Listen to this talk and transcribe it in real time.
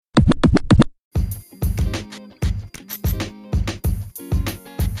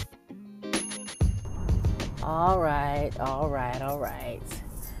All right, all right, all right.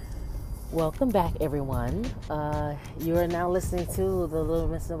 Welcome back, everyone. You are now listening to the Little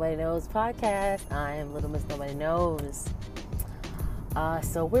Miss Nobody Knows podcast. I am Little Miss Nobody Knows.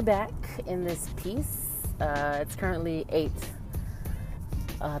 So we're back in this piece. It's currently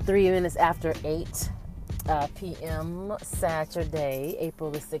 3 minutes after 8 p.m. Saturday,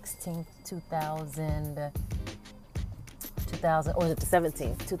 April the 16th, 2000, or is it the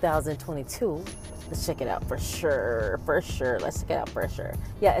 17th, 2022. Let's check it out for sure. Let's check it out for sure.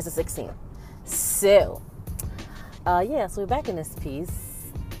 Yeah, it's the 16th. So, so we're back in this piece.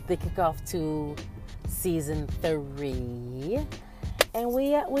 The kickoff to season 3, and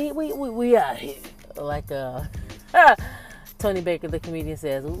we out here like Tony Baker, the comedian,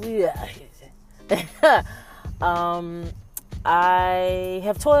 says. We out here. I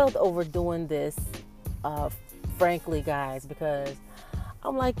have toiled over doing this, frankly, guys, because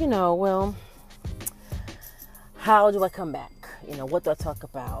I'm like, how do I come back? What do I talk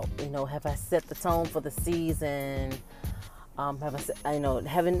about? Have I set the tone for the season?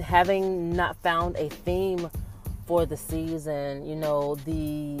 Having not found a theme for the season,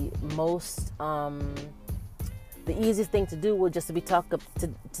 the easiest thing to do would just to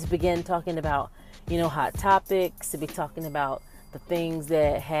begin talking about, hot topics, to be talking about the things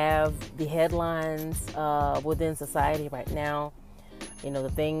that have the headlines within society right now.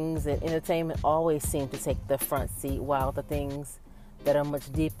 The things in entertainment always seem to take the front seat, while the things that are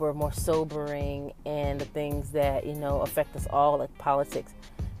much deeper, more sobering, and the things that, affect us all, like politics,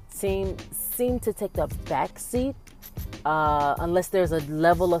 seem to take the back seat, unless there's a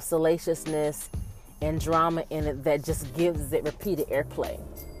level of salaciousness and drama in it that just gives it repeated airplay.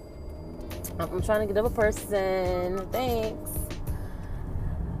 I'm trying to get up a person. Thanks.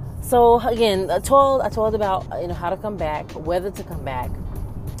 So again, I told about how to come back, whether to come back,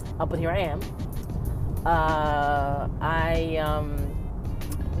 but here I am.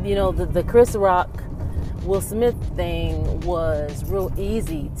 The Chris Rock, Will Smith thing was real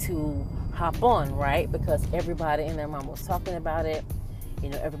easy to hop on, right? Because everybody and their mom was talking about it.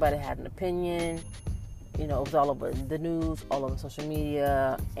 Everybody had an opinion. It was all over the news, all over social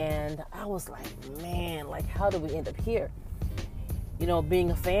media, and I was like, man, how do we end up here? Being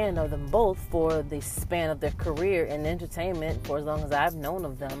a fan of them both for the span of their career in entertainment, for as long as I've known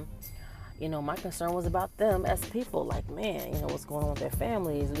of them, my concern was about them as people. Like, man, what's going on with their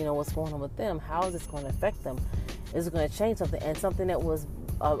families? What's going on with them? How is this going to affect them? Is it going to change something? And something that was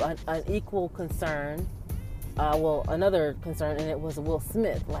an equal concern, another concern, and it was Will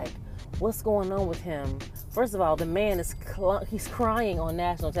Smith. Like, what's going on with him? First of all, the man he's crying on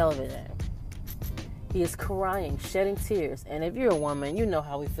national television. He is crying, shedding tears. And if you're a woman, you know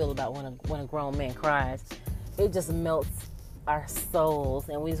how we feel about when a grown man cries. It just melts our souls,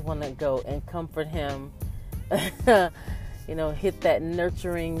 and we just want to go and comfort him. Hit that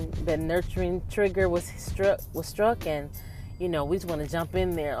nurturing trigger was struck, and we just want to jump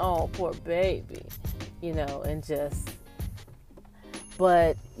in there. Oh, poor baby, and just.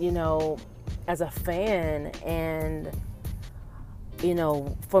 But as a fan, and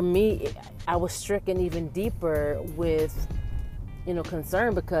for me, I was stricken even deeper with,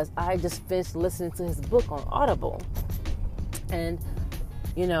 concern, because I just finished listening to his book on Audible. And,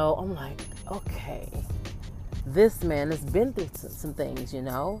 I'm like, okay, this man has been through some things,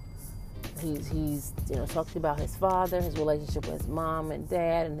 He's talked about his father, his relationship with his mom and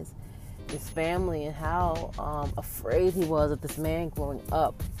dad, and his family, and how afraid he was of this man growing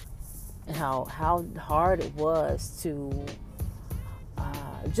up, and how hard it was to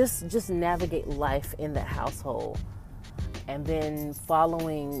just navigate life in that household. And then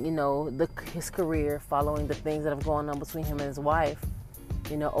following, his career, following the things that have gone on between him and his wife,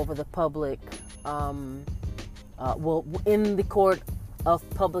 over the public, in the court of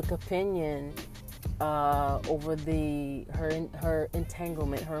public opinion, over her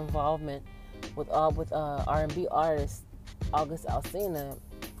entanglement, her involvement with R&B artist August Alsina.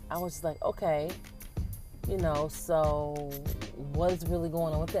 I was just like, okay, so what is really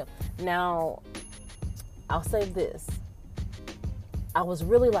going on with them? Now, I'll say this. I was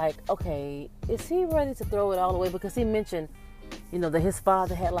really like, okay, is he ready to throw it all away? Because he mentioned, that his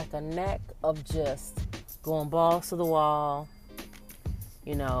father had like a knack of just going balls to the wall,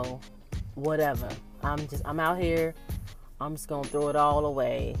 whatever. I'm out here. I'm just going to throw it all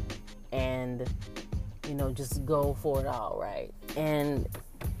away and, just go for it all, right? And,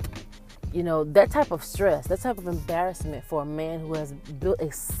 that type of stress, that type of embarrassment for a man who has built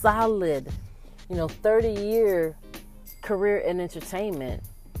a solid, 30-year career in entertainment,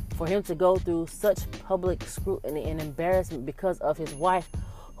 for him to go through such public scrutiny and embarrassment because of his wife,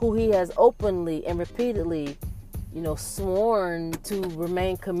 who he has openly and repeatedly, sworn to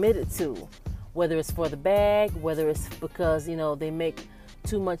remain committed to, whether it's for the bag, whether it's because, they make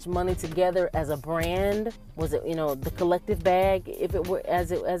too much money together as a brand. Was it, the collective bag, if it were,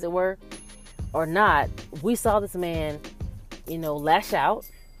 as it were, or not? We saw this man, lash out.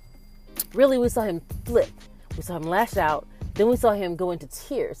 Really, we saw him flip. We saw him lash out. Then we saw him go into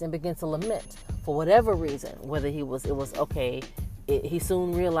tears and begin to lament for whatever reason, whether he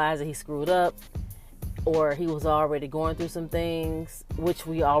soon realized that he screwed up, or he was already going through some things, which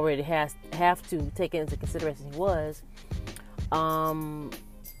we already have to take into consideration he was,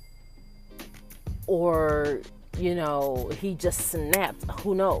 or, he just snapped,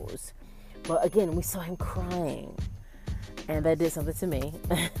 who knows. But again, we saw him crying, and that did something to me.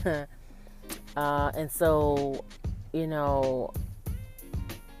 And so,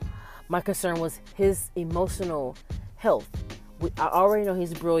 my concern was his emotional health. I already know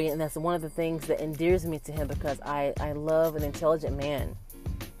he's brilliant, and that's one of the things that endears me to him, because I love an intelligent man.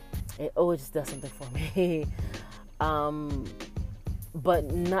 It just does something for me.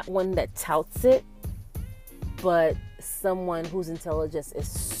 But not one that touts it, but someone whose intelligence is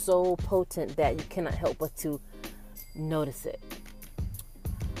so potent that you cannot help but to notice it.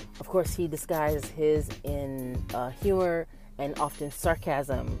 Of course, he disguises his in humor and often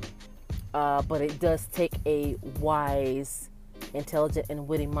sarcasm, but it does take a wise, intelligent, and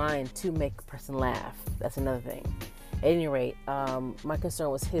witty mind to make a person laugh. That's another thing. At any rate, my concern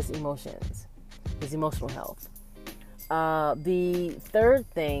was his emotions, his emotional health. The third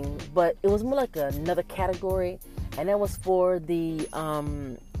thing, but it was more like another category, and that was for the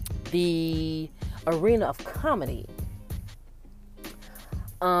arena of comedy.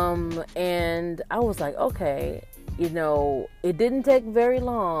 And I was like, okay, it didn't take very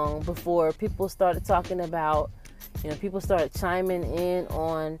long before people started talking about, people started chiming in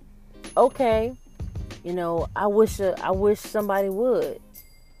on, okay, I wish somebody would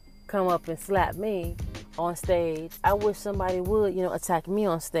come up and slap me on stage. I wish somebody would, attack me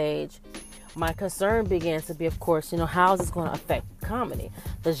on stage. My concern began to be, of course, how is this going to affect comedy,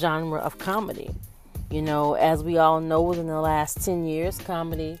 the genre of comedy? As we all know, within the last 10 years,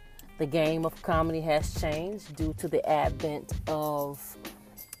 the game of comedy has changed due to the advent of,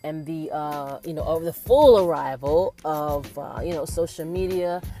 and of the full arrival of, social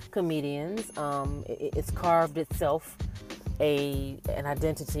media comedians. It's carved itself an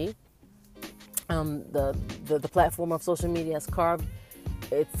identity. The platform of social media has carved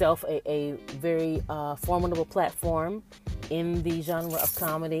itself a very formidable platform in the genre of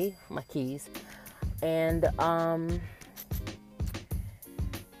comedy. My keys. And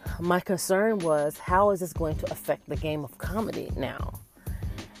my concern was, how is this going to affect the game of comedy now?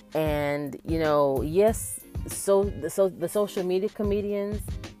 And yes, so the social media comedians.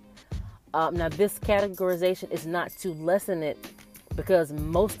 Now, this categorization is not to lessen it, because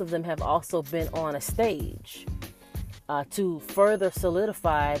most of them have also been on a stage to further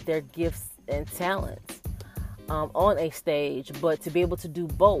solidify their gifts and talents on a stage. But to be able to do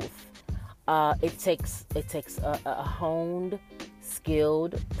both, it takes a honed,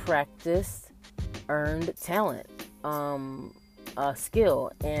 skilled, practiced, earned talent,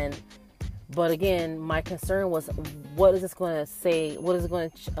 skill. But again, my concern was, what is this going to say? What is it going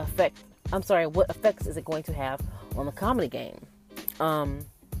to affect? What effects is it going to have on the comedy game?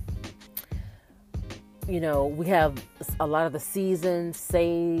 We have a lot of the seasoned,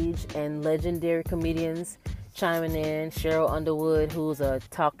 sage, and legendary comedians chiming in. Cheryl Underwood, who's a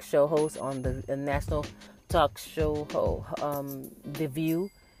talk show host on the national talk show, The View.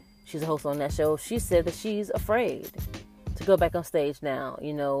 She's a host on that show. She said that she's afraid to go back on stage now.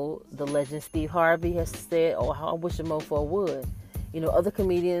 The legend Steve Harvey has said, how I wish a mofo would. Other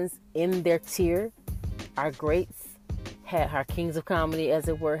comedians in their tier, our greats, our kings of comedy, as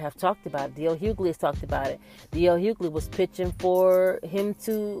it were, have talked about it. D.L. Hughley has talked about it. D.L. Hughley was pitching for him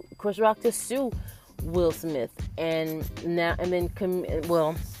to, Chris Rock, to sue Will Smith. And then, rap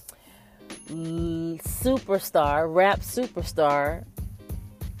superstar,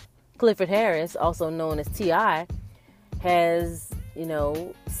 Clifford Harris, also known as T.I., has,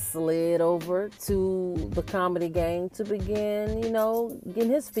 slid over to the comedy game to begin,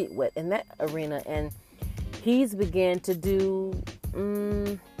 getting his feet wet in that arena. And he's began to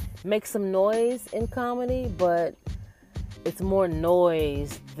make some noise in comedy, but it's more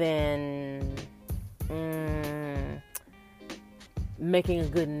noise than making a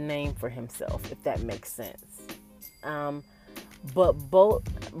good name for himself, if that makes sense. But both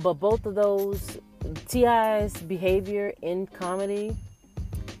of those, T.I.'s behavior in comedy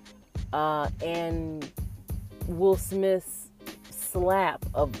and Will Smith's slap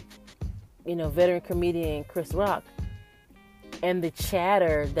of, veteran comedian Chris Rock and the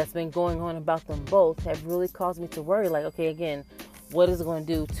chatter that's been going on about them both have really caused me to worry. Like, okay, again, what is it going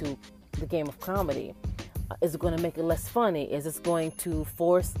to do to the game of comedy? Is it going to make it less funny? Is this going to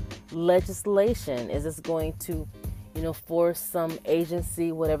force legislation? Is this going to, force some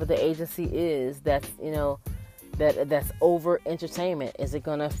agency, whatever the agency is, that's, that's over entertainment? Is it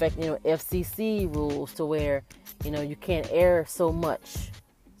going to affect, FCC rules to where, you can't air so much?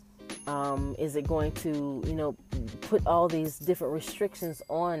 Is it going to, put all these different restrictions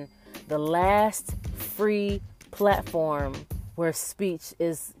on the last free platform where speech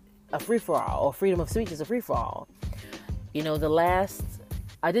is a free-for-all, or freedom of speech is a free-for-all?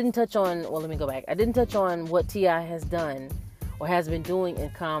 I didn't touch on what T.I. has done or has been doing in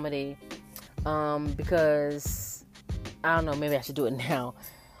comedy, because, I don't know, maybe I should do it now.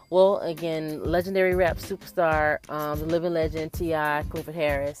 Well, again, legendary rap superstar, the living legend T.I., Clifford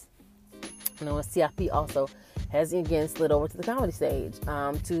Harris, known as T.I.P. also, has again slid over to the comedy stage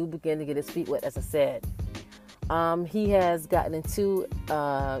to begin to get his feet wet, as I said. He has gotten into,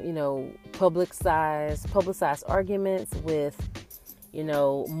 publicized arguments with,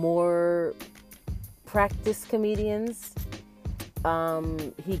 more practiced comedians.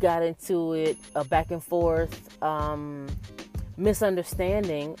 He got into it, a back and forth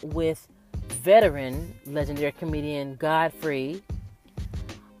misunderstanding with veteran legendary comedian Godfrey.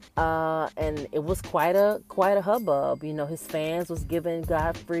 And it was quite a hubbub. His fans was giving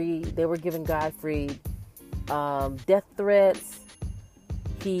Godfrey death threats.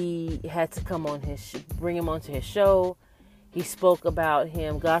 He had to come on bring him onto his show. Godfrey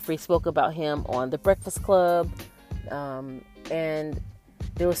spoke about him on The Breakfast Club. And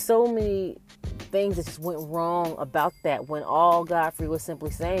there were so many things that just went wrong about that, when all Godfrey was simply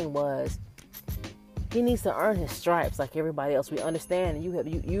saying was, he needs to earn his stripes like everybody else. We understand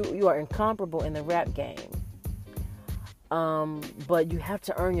you are incomparable in the rap game. But you have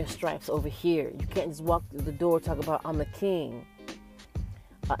to earn your stripes over here. You can't just walk through the door talk about, I'm the king.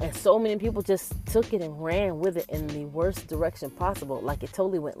 And so many people just took it and ran with it in the worst direction possible, like it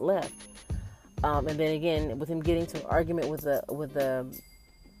totally went left. And then again, with him getting to an argument with a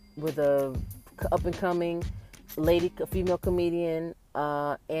up and coming female comedian,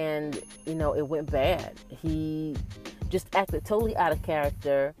 and it went bad. He just acted totally out of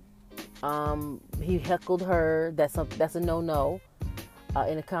character. He heckled her. That's a no-no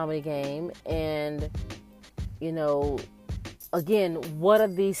in a comedy game. And again, what are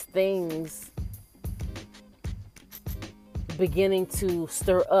these things beginning to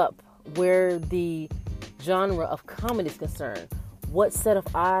stir up where the genre of comedy is concerned? What set of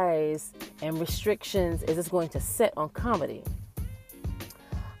eyes and restrictions is this going to set on comedy?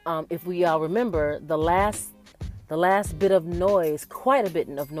 If we all remember, the last bit of noise, quite a bit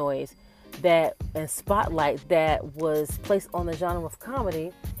of noise, and spotlight that was placed on the genre of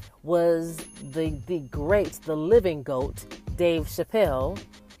comedy was the living GOAT, Dave Chappelle.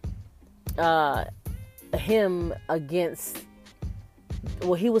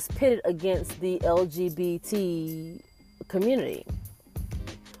 He was pitted against the LGBT community.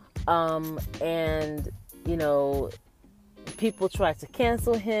 And people tried to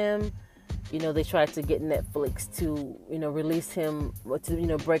cancel him. They tried to get Netflix to, release him,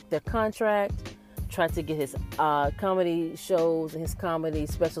 to, break their contract, tried to get his comedy shows and his comedy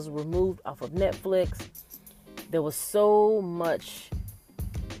specials removed off of Netflix. There was so much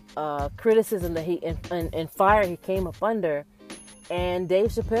criticism that and fire he came up under, and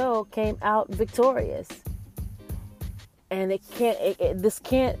Dave Chappelle came out victorious. And I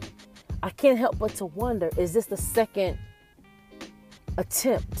can't help but to wonder, is this the second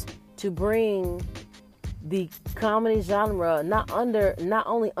attempt to bring the comedy genre not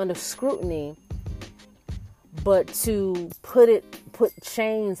only under scrutiny, but to put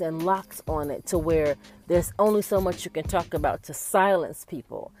chains and locks on it to where there's only so much you can talk about to silence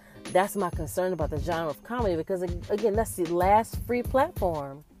people? That's my concern about the genre of comedy, because again, that's the last free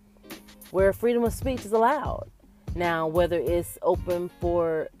platform where freedom of speech is allowed. Now, whether it's open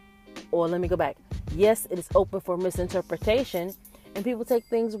for, or let me go back. Yes, it is open for misinterpretation, and people take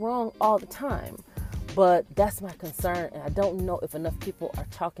things wrong all the time. But that's my concern, and I don't know if enough people are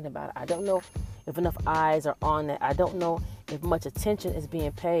talking about it. I don't know if enough eyes are on it. I don't know if much attention is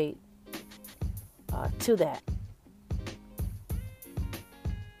being paid to that.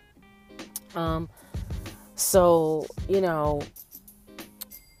 So,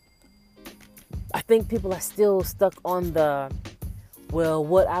 I think people are still stuck on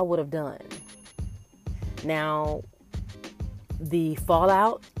what I would have done. Now, the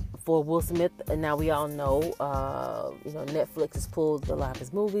fallout for Will Smith, and now we all know, Netflix has pulled a lot of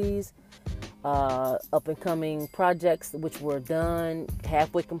his movies, up and coming projects which were done,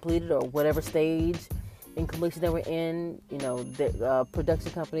 halfway completed, or whatever stage in completion they were in. The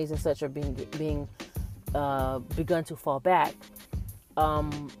production companies and such are being begun to fall back.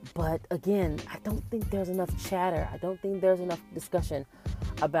 But again, I don't think there's enough chatter. I don't think there's enough discussion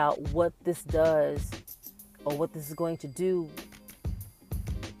about what this does or what this is going to do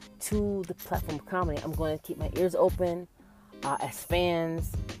to the platform of comedy. I'm going to keep my ears open. As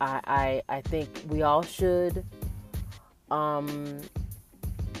fans, I think we all should,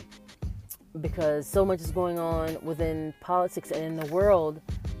 because so much is going on within politics and in the world.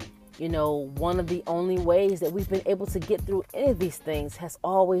 One of the only ways that we've been able to get through any of these things has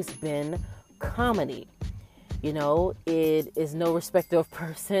always been comedy. It is no respecter of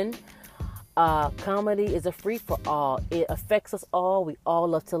person. Comedy is a free for all. It affects us all. We all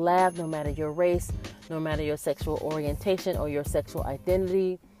love to laugh, no matter your race, no matter your sexual orientation or your sexual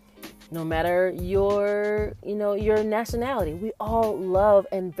identity, no matter your nationality. We all love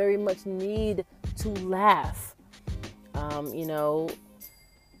and very much need to laugh.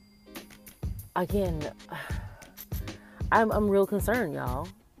 Again, I'm real concerned, y'all.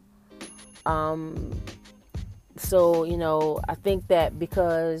 So, I think that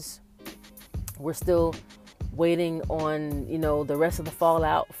because we're still waiting on, the rest of the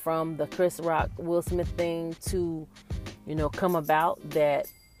fallout from the Chris Rock, Will Smith thing to, come about,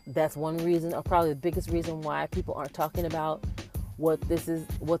 that's one reason, or probably the biggest reason why people aren't talking about what this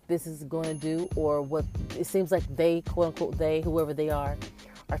is going to do, or what it seems like they, quote unquote, they, whoever they are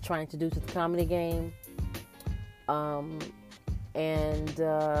trying to do to the comedy game. I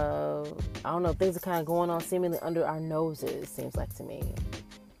don't know, things are kind of going on seemingly under our noses, seems like to me.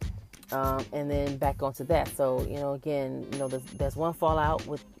 And then back onto that. So, again, there's one fallout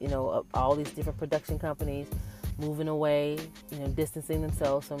with, all these different production companies moving away, distancing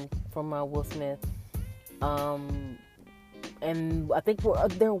themselves from Will Smith. And I think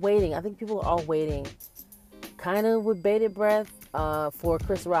they're waiting. I think people are all waiting, kind of with bated breath, for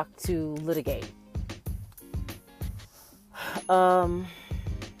Chris Rock to litigate. I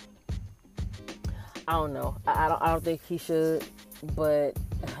don't know. I don't think he should, but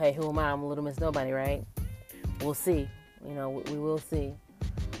hey, who am I? I'm a Little Miss Nobody, right? We'll see. We will see.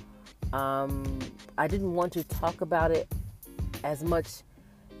 I didn't want to talk about it as much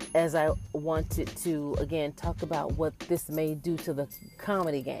as I wanted to, again, talk about what this may do to the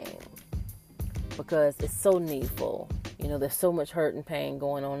comedy game, because it's so needful. There's so much hurt and pain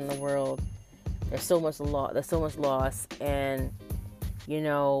going on in the world. There's so much loss, and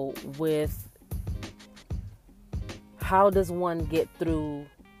with how does one get through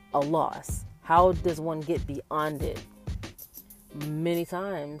a loss? How does one get beyond it? Many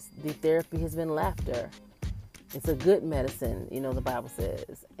times the therapy has been laughter. It's a good medicine, the Bible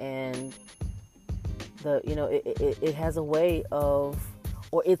says, and it has a way of,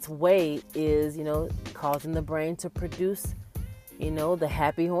 or its way is, causing the brain to produce, the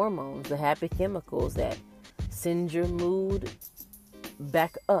happy hormones, the happy chemicals that send your mood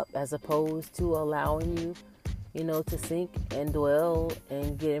back up, as opposed to allowing you, to sink and dwell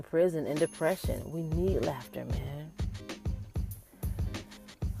and get imprisoned in depression. We need laughter, man.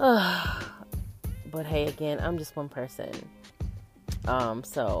 But hey, again, I'm just one person.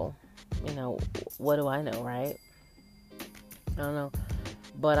 So, what do I know, right? I don't know.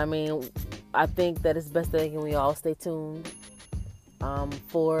 But I mean, I think that it's best that we all stay tuned,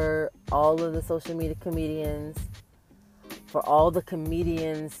 for all of the social media comedians, for all the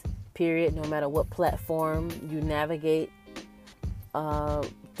comedians, period, no matter what platform you navigate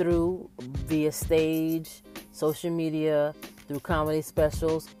through, via stage, social media, through comedy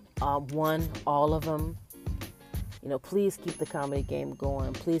specials, all of them. Please keep the comedy game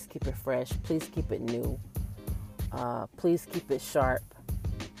going. Please keep it fresh. Please keep it new. Please keep it sharp,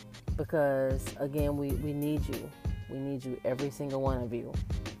 because again, we need you. We need you, every single one of you.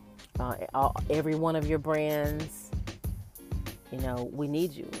 Every one of your brands, we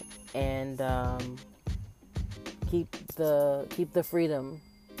need you. And keep the freedom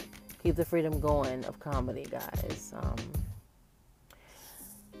going of comedy, guys.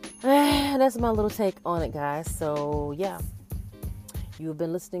 That's my little take on it, guys. So yeah, you've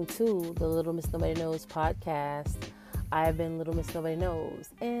been listening to the Little Miss Nobody Knows podcast. I've been Little Miss Nobody Knows,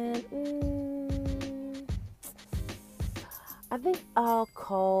 and I think I'll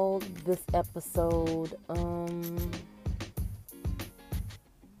call this episode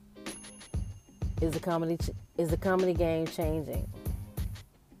Is the comedy game changing?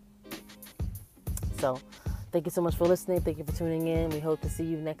 So Thank you so much for listening. Thank you for tuning in. We hope to see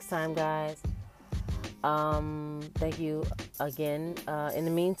you next time, guys. Thank you again. In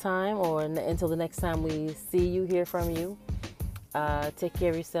the meantime, or until the next time we see you, hear from you, take care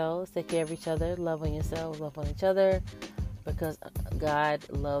of yourselves, take care of each other, love on yourselves, love on each other, because God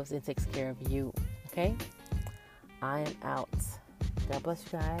loves and takes care of you. Okay? I am out. God bless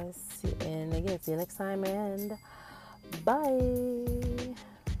you guys. And again, see you next time, and bye.